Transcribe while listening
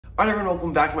Alright everyone,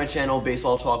 welcome back to my channel,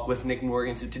 Baseball Talk with Nick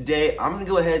Morgan. So today, I'm going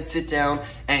to go ahead, sit down,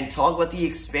 and talk about the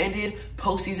expanded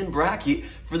postseason bracket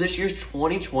for this year's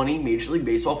 2020 Major League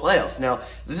Baseball playoffs. Now,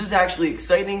 this is actually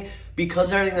exciting because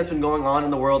of everything that's been going on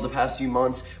in the world the past few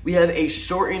months. We have a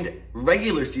shortened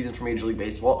regular season for Major League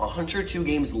Baseball, 102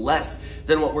 games less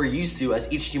than what we're used to,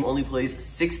 as each team only plays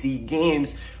 60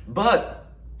 games. But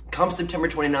come September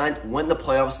 29th, when the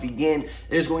playoffs begin,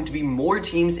 there's going to be more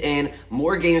teams in,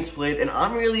 more games played, and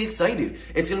I'm really excited.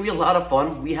 It's going to be a lot of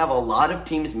fun. We have a lot of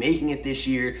teams making it this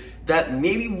year that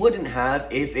maybe wouldn't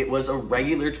have if it was a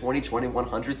regular 2020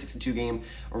 162 game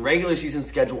regular season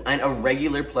schedule and a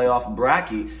regular playoff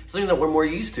bracket, something that we're more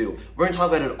used to. We're going to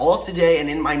talk about it all today, and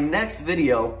in my next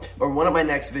video, or one of my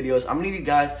next videos, I'm going to give you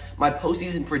guys my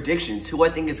postseason predictions, who I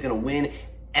think is going to win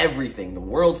everything: the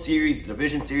World Series, the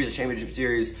Division Series, the Championship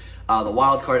Series, the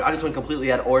Wild Card. I just went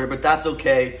completely out of order, but that's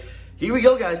okay. Here we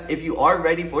go, guys. If you are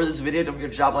ready for this video, don't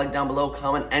forget to drop a like down below,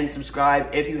 comment, and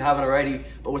subscribe if you haven't already.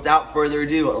 But without further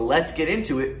ado, let's get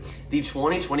into it. The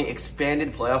 2020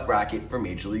 expanded playoff bracket for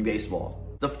Major League Baseball.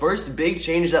 The first big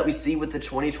change that we see with the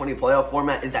 2020 playoff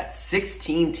format is that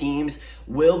 16 teams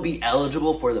will be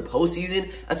eligible for the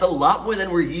postseason. That's a lot more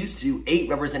than we're used to. 8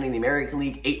 representing the American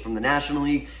League, 8 from the National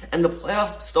League, and the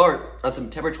playoffs start on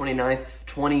September 29th,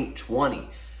 2020.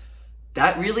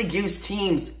 That really gives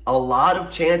teams a lot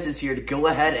of chances here to go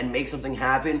ahead and make something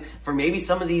happen. For maybe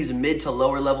some of these mid to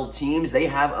lower level teams, they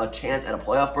have a chance at a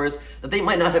playoff berth that they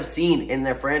might not have seen in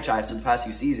their franchise for the past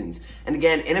few seasons. And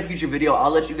again, in a future video,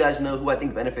 I'll let you guys know who I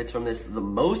think benefits from this the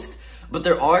most. But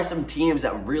there are some teams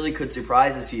that really could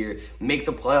surprise us here, make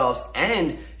the playoffs,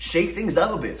 and shake things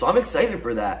up a bit. So I'm excited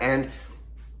for that. And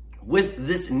with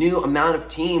this new amount of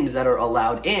teams that are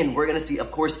allowed in, we're going to see,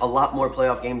 of course, a lot more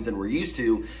playoff games than we're used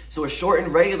to. So a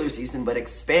shortened regular season, but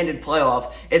expanded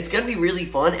playoff. It's going to be really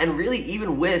fun. And really,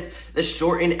 even with the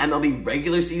shortened MLB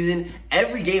regular season,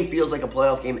 every game feels like a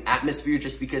playoff game atmosphere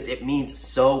just because it means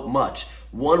so much.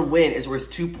 One win is worth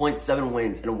 2.7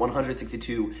 wins in a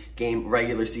 162 game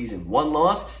regular season. One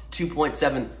loss,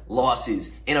 2.7 losses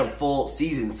in a full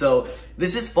season. So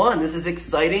this is fun. This is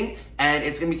exciting. And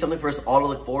it's going to be something for us all to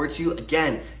look forward to.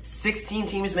 Again, 16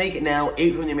 teams make it now,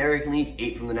 8 from the American League,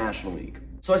 8 from the National League.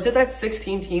 So I said that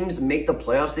 16 teams make the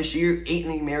playoffs this year, 8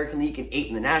 in the American League and 8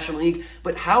 in the National League.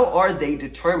 But how are they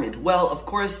determined? Well, of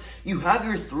course, you have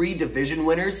your 3 division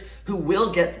winners who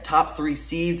will get the top 3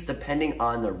 seeds depending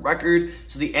on their record.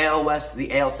 So the AL West,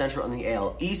 the AL Central, and the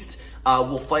AL East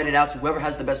will fight it out. So whoever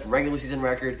has the best regular season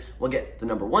record will get the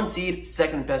number 1 seed,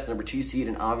 second best number 2 seed,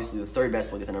 and obviously the third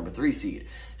best will get the number 3 seed.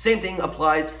 Same thing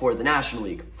applies for the National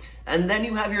League. And then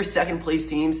you have your second place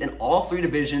teams in all 3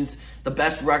 divisions. The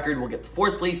best record will get the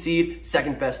 4th place seed,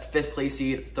 second best 5th place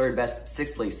seed, third best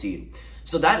 6th place seed.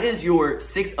 So that is your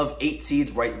 6 of 8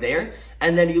 seeds right there.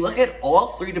 And then you look at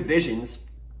all 3 divisions,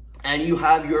 and you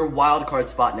have your wild card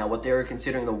spot now, what they're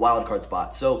considering the wild card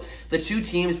spot. So the 2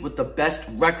 teams with the best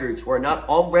records who are not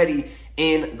already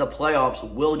in the playoffs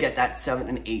will get that 7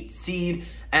 and 8 seed.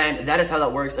 And that is how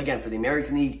that works, again, for the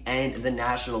American League and the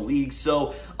National League.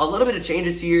 So a little bit of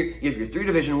changes here. You have your 3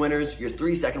 division winners, your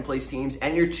 3 second place teams,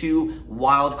 and your 2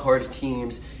 wild card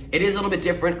teams. It is a little bit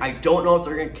different. I don't know if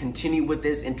they're going to continue with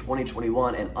this in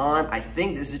 2021 and on. I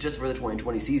think this is just for the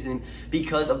 2020 season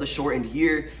because of the shortened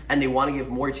year, and they want to give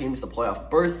more teams the playoff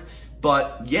berth.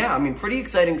 But yeah, I mean, pretty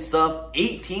exciting stuff.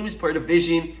 8 teams per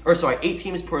division, or sorry, 8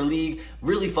 teams per league.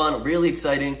 Really fun, really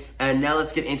exciting. And now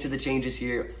let's get into the changes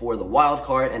here for the wild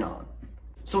card and on.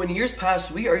 So in years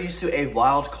past, we are used to a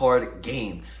wild card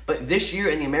game. But this year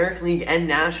in the American League and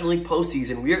National League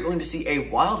postseason, we are going to see a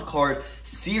wild card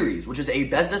series, which is a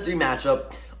best of 3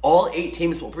 matchup. All 8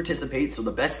 teams will participate, so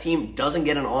the best team doesn't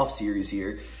get an off series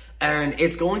here. And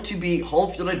it's going to be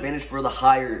home field advantage for the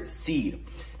higher seed.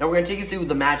 Now we're going to take you through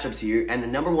the matchups here, and the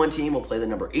number 1 team will play the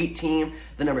number 8 team,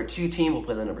 the number 2 team will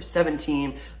play the number 7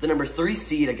 team, the number 3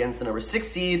 seed against the number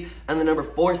 6 seed, and the number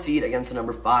 4 seed against the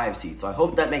number 5 seed. So I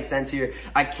hope that makes sense here.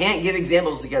 I can't give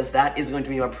examples because that is going to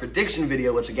be my prediction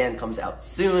video, which again comes out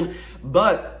soon,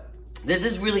 but this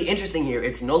is really interesting here.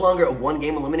 It's no longer a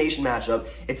 1-game elimination matchup.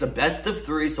 It's a best of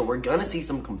 3, so we're going to see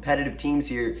some competitive teams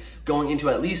here going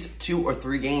into at least 2 or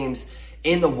 3 games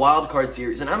in the wild card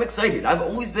series, and I'm excited. I've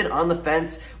always been on the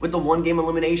fence with the 1-game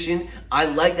elimination. I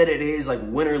like that it is like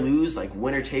win or lose, like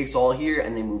winner takes all here,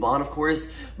 and they move on, of course.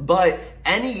 But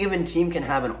any given team can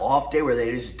have an off day where they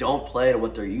just don't play to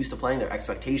what they're used to playing, their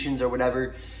expectations or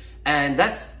whatever. And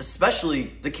that's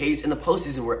especially the case in the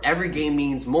postseason where every game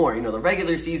means more. You know, the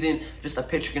regular season, just a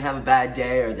pitcher can have a bad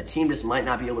day or the team just might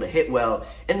not be able to hit well.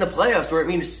 In the playoffs, where it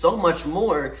means so much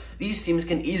more, these teams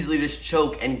can easily just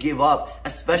choke and give up,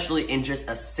 especially in just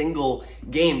a single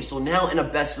game. So now in a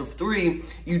best of 3,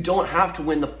 you don't have to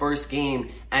win the first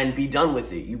game and be done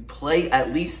with it. You play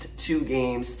at least 2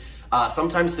 games,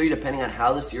 sometimes 3, depending on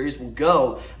how the series will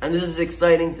go. And this is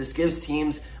exciting. This gives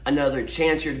teams another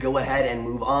chance here to go ahead and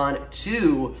move on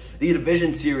to the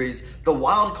division series. The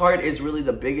wild card is really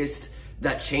the biggest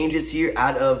that changes here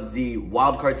out of the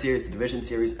wild card series, the division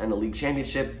series, and the league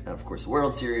championship, and of course the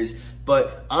World Series.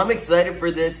 But I'm excited for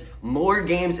this. More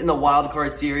games in the wild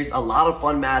card series, a lot of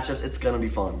fun matchups. It's gonna be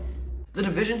fun. The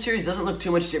division series doesn't look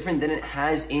too much different than it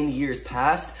has in years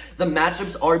past. The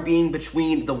matchups are being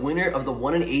between the winner of the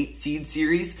 1 and 8 seed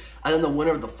series and then the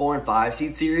winner of the 4 and 5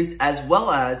 seed series, as well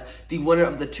as the winner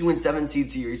of the 2 and 7 seed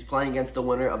series playing against the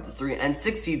winner of the 3 and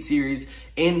 6 seed series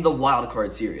in the wild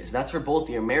card series. That's for both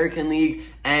the American League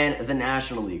and the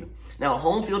National League. Now,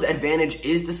 home field advantage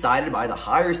is decided by the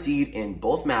higher seed in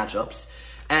both matchups.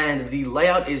 And the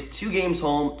layout is 2 games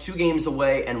home, 2 games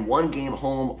away, and 1 game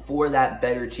home for that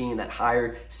better team, that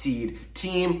higher seed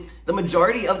team. The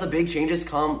majority of the big changes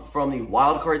come from the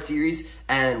wild card series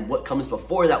and what comes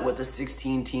before that with the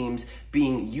 16 teams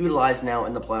being utilized now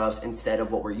in the playoffs instead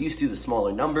of what we're used to, the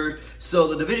smaller number. So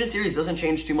the division series doesn't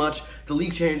change too much. The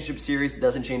league championship series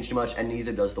doesn't change too much, and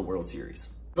neither does the World Series.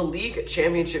 The League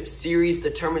Championship Series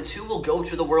determines who will go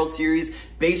to the World Series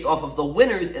based off of the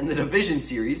winners in the Division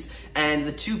Series, and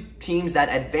the 2 teams that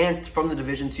advanced from the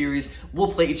Division Series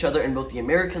will play each other in both the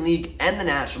American League and the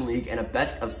National League in a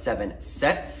best-of-7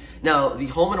 set. Now, the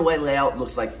home and away layout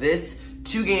looks like this: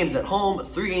 2 games at home,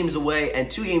 3 games away,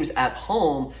 and 2 games at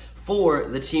home for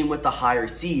the team with the higher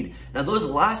seed. Now, those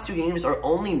last 2 games are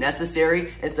only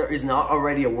necessary if there is not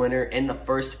already a winner in the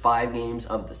first 5 games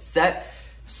of the set.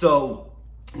 So,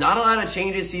 not a lot of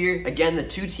changes here. Again, the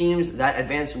 2 teams that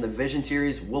advance from the Division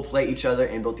Series will play each other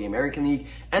in both the American League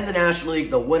and the National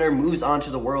League. The winner moves on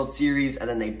to the World Series, and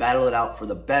then they battle it out for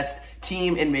the best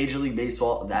team in Major League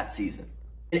Baseball that season.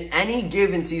 In any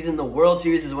given season, the World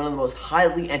Series is one of the most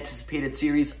highly anticipated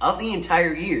series of the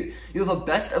entire year. You have a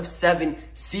best-of-7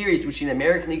 series between the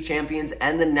American League champions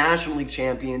and the National League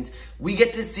champions. We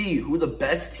get to see who the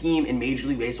best team in Major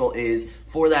League Baseball is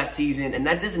for that season, and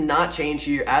that does not change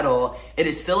here at all. It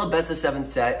is still a best-of-7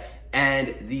 set,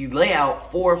 and the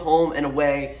layout for home and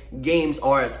away games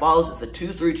are as follows. It's a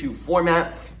 2-3-2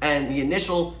 format, and the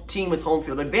initial team with home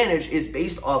field advantage is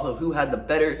based off of who had the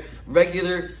better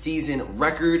regular season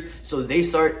record. So they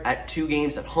start at 2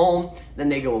 games at home, then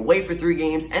they go away for 3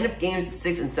 games, and if games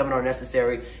 6 and 7 are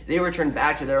necessary, they return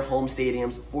back to their home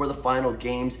stadiums for the final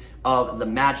games of the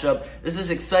matchup. This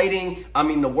is exciting. I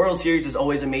mean, the World Series is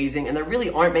always amazing, and there really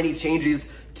aren't many changes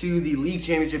to the League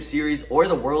Championship Series or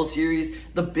the World Series.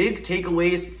 The big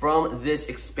takeaways from this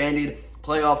expanded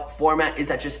playoff format is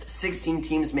that just 16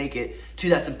 teams make it to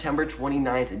that September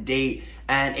 29th date,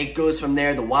 and it goes from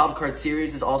there. The wild card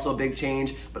series is also a big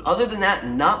change, but other than that,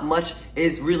 not much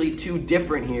is really too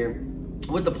different here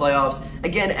with the playoffs.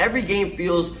 Again, every game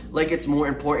feels like it's more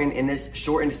important in this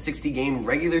shortened 60-game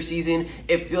regular season.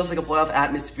 It feels like a playoff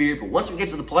atmosphere, but once we get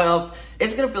to the playoffs,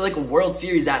 it's going to feel like a World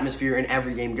Series atmosphere in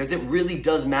every game because it really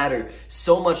does matter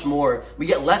so much more. We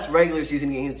get less regular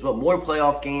season games, but more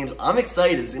playoff games. I'm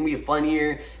excited. It's going to be a fun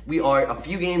year. We are a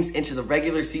few games into the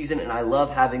regular season, and I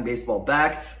love having baseball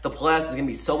back. The playoffs is going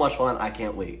to be so much fun. I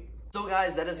can't wait. So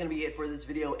guys, that is going to be it for this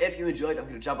video. If you enjoyed, I'm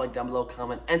going to drop a like down below,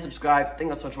 comment, and subscribe. Thank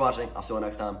you so much for watching. I'll see you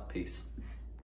next time. Peace.